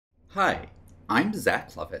Hi, I'm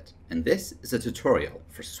Zach Lovett, and this is a tutorial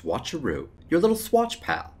for Swatcheroo, your little swatch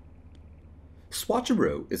pal.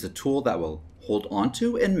 Swatcheroo is a tool that will hold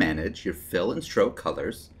onto and manage your fill and stroke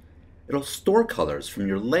colors. It'll store colors from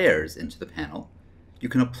your layers into the panel. You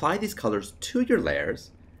can apply these colors to your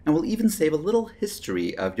layers, and will even save a little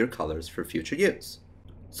history of your colors for future use.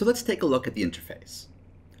 So let's take a look at the interface.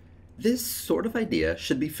 This sort of idea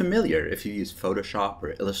should be familiar if you use Photoshop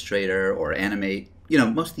or Illustrator or Animate,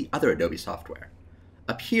 most of the other Adobe software.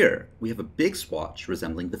 Up here, we have a big swatch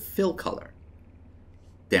resembling the fill color.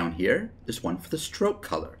 Down here, there's one for the stroke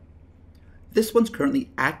color. This one's currently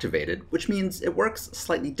activated, which means it works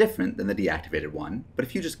slightly different than the deactivated one, but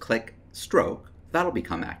if you just click stroke, that'll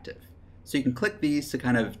become active. So you can click these to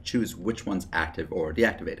kind of choose which one's active or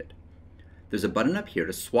deactivated. There's a button up here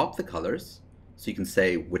to swap the colors, so you can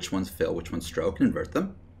say which one's fill, which one's stroke, and invert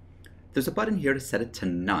them. There's a button here to set it to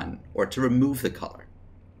none, or to remove the color.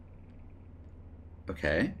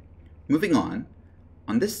 Okay, moving on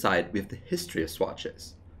this side we have the history of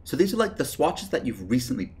swatches. So these are like the swatches that you've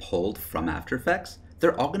recently pulled from After Effects.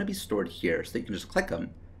 They're all going to be stored here, so you can just click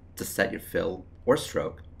them to set your fill or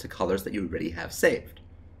stroke to colors that you already have saved.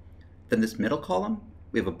 Then this middle column,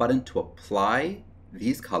 we have a button to apply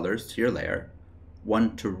these colors to your layer,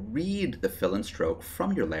 one to read the fill and stroke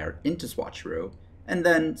from your layer into Swatcheroo, and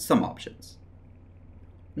then some options.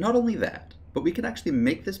 Not only that, but we can actually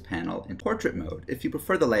make this panel in portrait mode if you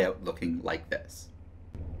prefer the layout looking like this.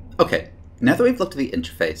 Okay, now that we've looked at the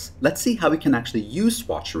interface, let's see how we can actually use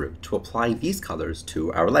Swatcheroo to apply these colors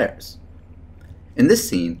to our layers. In this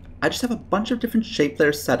scene, I just have a bunch of different shape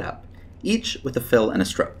layers set up, each with a fill and a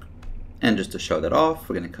stroke. And just to show that off,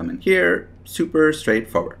 we're going to come in here, super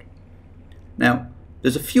straightforward. Now,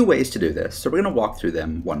 there's a few ways to do this, so we're going to walk through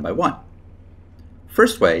them one by one.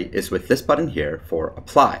 First way is with this button here for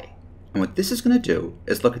apply. And what this is going to do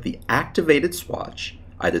is look at the activated swatch,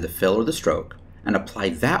 either the fill or the stroke, and apply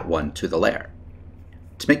that one to the layer.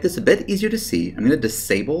 To make this a bit easier to see, I'm going to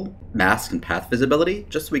disable mask and path visibility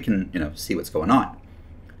just so we can, see what's going on.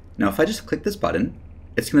 Now if I just click this button,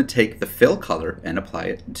 it's going to take the fill color and apply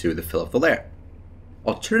it to the fill of the layer.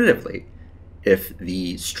 Alternatively, if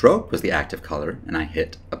the stroke was the active color and I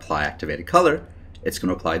hit apply activated color, it's going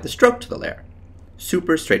to apply the stroke to the layer.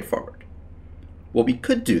 Super straightforward. What we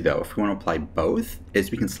could do though, if we want to apply both,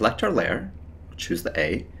 is we can select our layer, choose the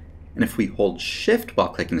A, and if we hold shift while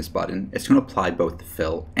clicking this button, it's going to apply both the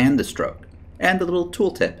fill and the stroke. And the little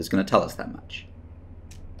tooltip is going to tell us that much.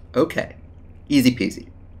 Okay, easy peasy.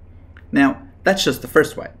 Now, that's just the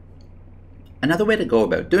first way. Another way to go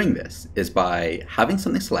about doing this is by having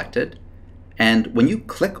something selected, and when you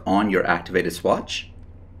click on your activated swatch,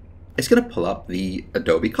 it's going to pull up the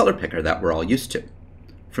Adobe color picker that we're all used to.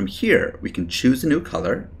 From here, we can choose a new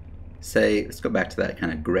color, say, let's go back to that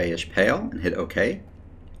kind of grayish pale and hit OK,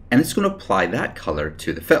 and it's going to apply that color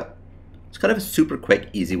to the fill. It's kind of a super quick,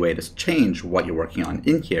 easy way to change what you're working on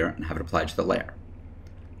in here and have it applied to the layer.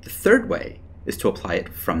 The third way is to apply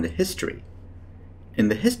it from the history. In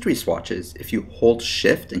the history swatches, if you hold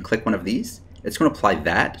shift and click one of these, it's going to apply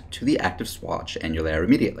that to the active swatch and your layer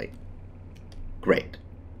immediately. Great.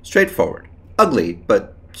 Straightforward. Ugly,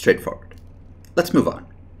 but straightforward. Let's move on.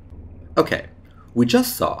 Okay, we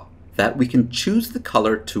just saw that we can choose the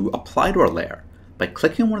color to apply to our layer by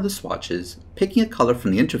clicking on one of the swatches, picking a color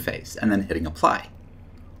from the interface, and then hitting apply.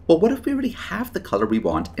 Well, what if we already have the color we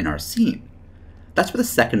want in our scene? That's where the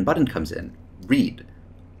second button comes in, read.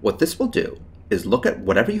 What this will do is look at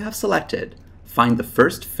whatever you have selected, find the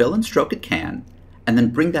first fill and stroke it can, and then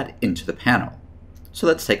bring that into the panel. So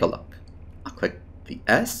let's take a look. I'll click the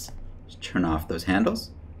S, turn off those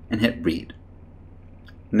handles, and hit read.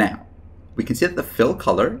 Now, we can see that the fill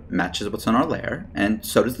color matches what's on our layer, and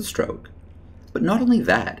so does the stroke. But not only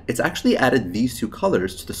that, it's actually added these two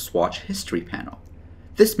colors to the Swatch History panel.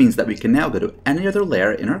 This means that we can now go to any other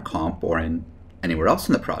layer in our comp or in anywhere else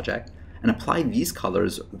in the project and apply these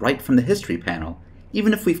colors right from the History panel,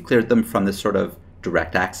 even if we've cleared them from this sort of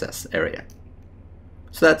direct access area.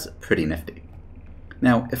 So that's pretty nifty.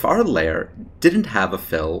 Now, if our layer didn't have a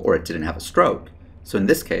fill or it didn't have a stroke, so in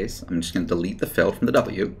this case, I'm just going to delete the fill from the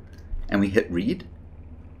W, and we hit read,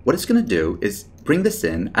 what it's going to do is bring this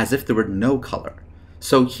in as if there were no color.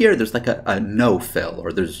 So here there's like a no fill,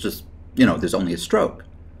 or there's just, there's only a stroke.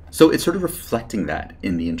 So it's sort of reflecting that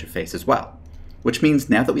in the interface as well, which means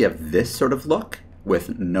now that we have this sort of look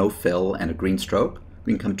with no fill and a green stroke,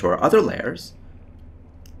 we can come to our other layers,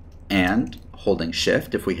 and holding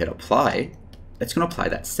shift, if we hit apply, it's going to apply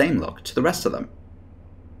that same look to the rest of them.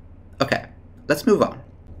 Okay, let's move on.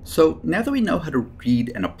 So now that we know how to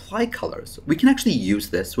read and apply colors, we can actually use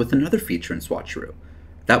this with another feature in Swatcheroo.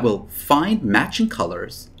 that will find matching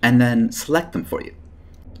colors and then select them for you.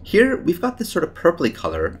 Here, we've got this sort of purpley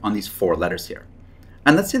color on these 4 letters here.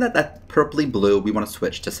 And let's say that that purpley blue, we want to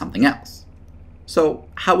switch to something else. So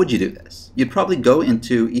how would you do this? You'd probably go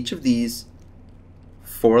into each of these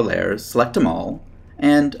 4 layers, select them all,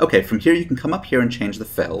 and okay, from here you can come up here and change the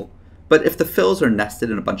fill, but if the fills are nested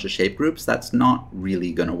in a bunch of shape groups, that's not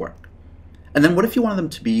really going to work. And then what if you wanted them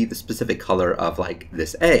to be the specific color of like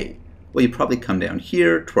this A? Well, you probably come down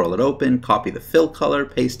here, twirl it open, copy the fill color,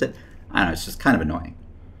 paste it. I don't know, it's just kind of annoying.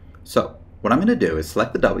 So what I'm going to do is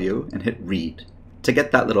select the W and hit read to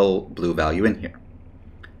get that little blue value in here.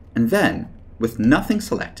 And then, with nothing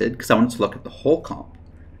selected, because I wanted to look at the whole comp,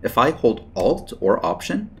 if I hold Alt or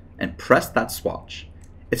Option and press that swatch,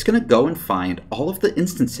 it's going to go and find all of the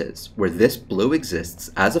instances where this blue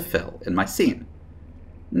exists as a fill in my scene.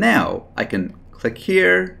 Now I can click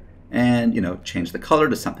here and change the color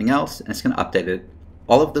to something else, and it's going to update it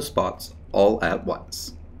all of the spots all at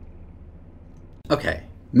once. Okay,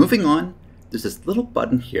 moving on, there's this little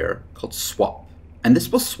button here called Swap, and this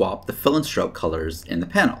will swap the fill and stroke colors in the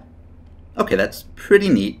panel. Okay, that's pretty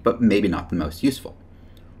neat, but maybe not the most useful.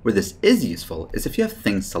 Where this is useful is if you have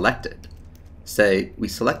things selected. Say we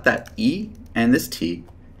select that E and this T,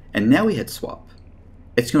 and now we hit swap.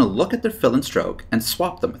 It's going to look at their fill and stroke and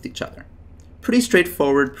swap them with each other. Pretty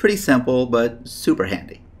straightforward, pretty simple, but super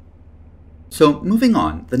handy. So moving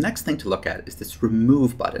on, the next thing to look at is this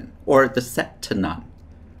remove button, or the set to none.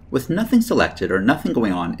 With nothing selected or nothing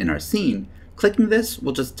going on in our scene, clicking this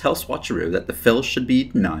will just tell Swatcheroo that the fill should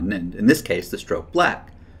be none, and in this case the stroke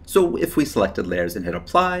black. So if we selected layers and hit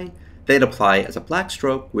apply, they'd apply as a black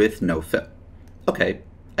stroke with no fill. Okay,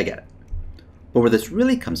 I get it. But where this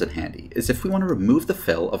really comes in handy is if we want to remove the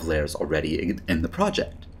fill of layers already in the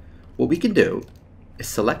project. What we can do is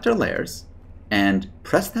select our layers and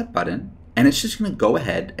press that button, and it's just going to go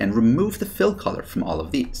ahead and remove the fill color from all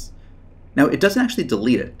of these. Now it doesn't actually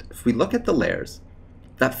delete it. If we look at the layers,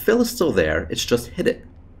 that fill is still there, it's just hidden.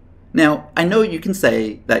 Now I know you can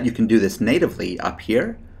say that you can do this natively up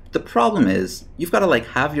here. The problem is you've got to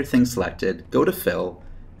have your thing selected, go to fill,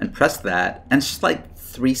 and press that, and it's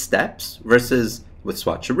just 3 steps, versus with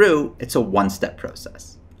Swatcheroo, it's a 1-step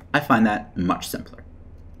process. I find that much simpler.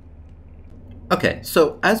 Okay,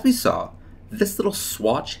 so as we saw, this little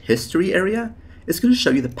Swatch History area is going to show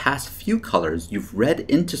you the past few colors you've read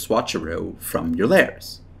into Swatcheroo from your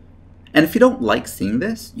layers. And if you don't like seeing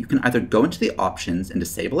this, you can either go into the options and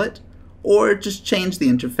disable it, or just change the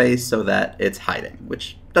interface so that it's hiding,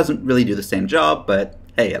 which doesn't really do the same job, but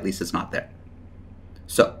hey, at least it's not there.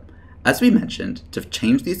 So, as we mentioned, to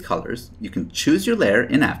change these colors, you can choose your layer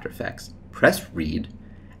in After Effects, press read,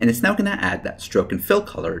 and it's now going to add that stroke and fill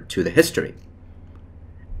color to the history.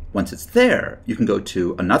 Once it's there, you can go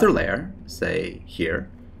to another layer, say here,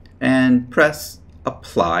 and press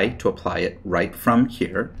apply to apply it right from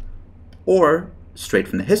here, or straight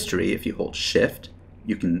from the history. If you hold shift,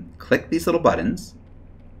 you can click these little buttons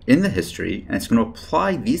in the history, and it's going to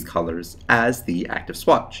apply these colors as the active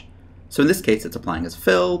swatch. So in this case, it's applying as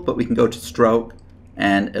fill, but we can go to stroke,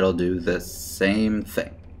 and it'll do the same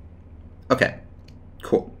thing. Okay,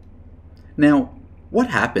 cool. Now, what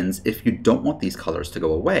happens if you don't want these colors to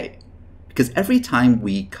go away? Because every time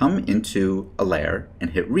we come into a layer and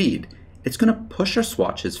hit read, it's going to push our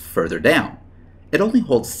swatches further down. It only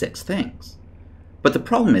holds 6 things. But the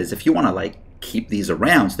problem is, if you want to keep these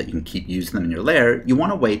around so that you can keep using them in your layer, you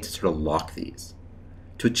want a way to sort of lock these.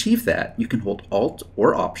 To achieve that, you can hold Alt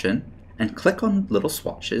or Option and click on little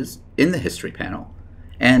swatches in the history panel,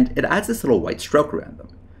 and it adds this little white stroke around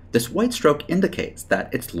them. This white stroke indicates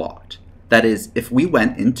that it's locked. That is, if we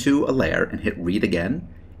went into a layer and hit read again,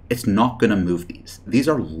 it's not going to move these. These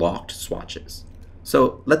are locked swatches.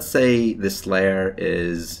 So let's say this layer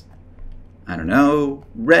is, I don't know,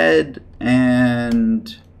 red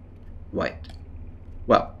and white.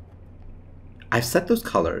 Well, I've set those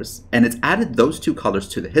colors, and it's added those 2 colors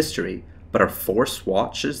to the history, but our 4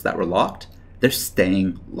 swatches that were locked, they're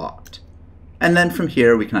staying locked. And then from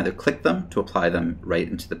here, we can either click them to apply them right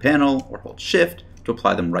into the panel, or hold shift to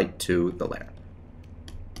apply them right to the layer.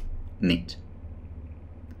 Neat.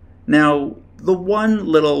 Now, the one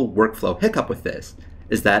little workflow hiccup with this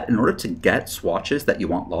is that in order to get swatches that you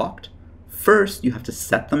want locked, first you have to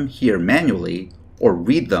set them here manually or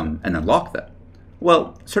read them and then lock them.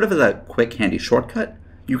 Well, sort of as a quick handy shortcut,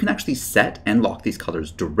 you can actually set and lock these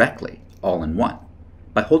colors directly, all in one.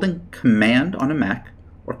 By holding Command on a Mac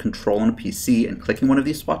or Control on a PC and clicking one of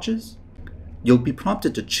these swatches, you'll be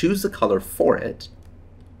prompted to choose the color for it,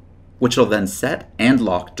 which will then set and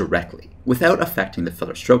lock directly, without affecting the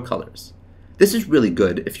fill or stroke colors. This is really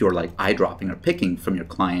good if you're like eyedropping or picking from your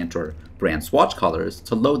client or brand swatch colors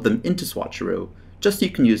to load them into Swatcheroo, just so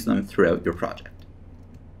you can use them throughout your project.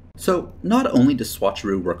 So not only does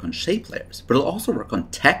Swatcheroo work on shape layers, but it'll also work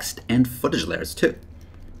on text and footage layers too.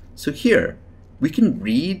 So here, we can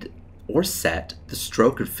read or set the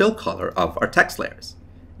stroke or fill color of our text layers.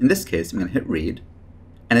 In this case, I'm going to hit read,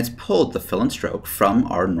 and it's pulled the fill and stroke from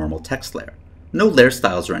our normal text layer. No layer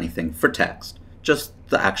styles or anything for text, just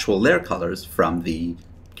the actual layer colors from the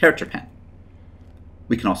character pen.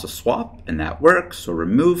 We can also swap, and that works, or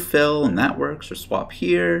remove fill, and that works, or swap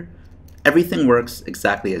here. Everything works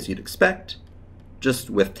exactly as you'd expect, just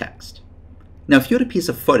with text. Now, if you had a piece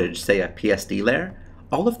of footage, say a PSD layer,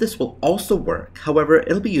 all of this will also work. However,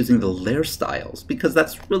 it'll be using the layer styles because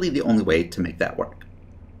that's really the only way to make that work.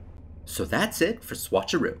 So that's it for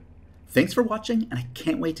Swatcheroo. Thanks for watching, and I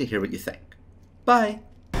can't wait to hear what you think. Bye!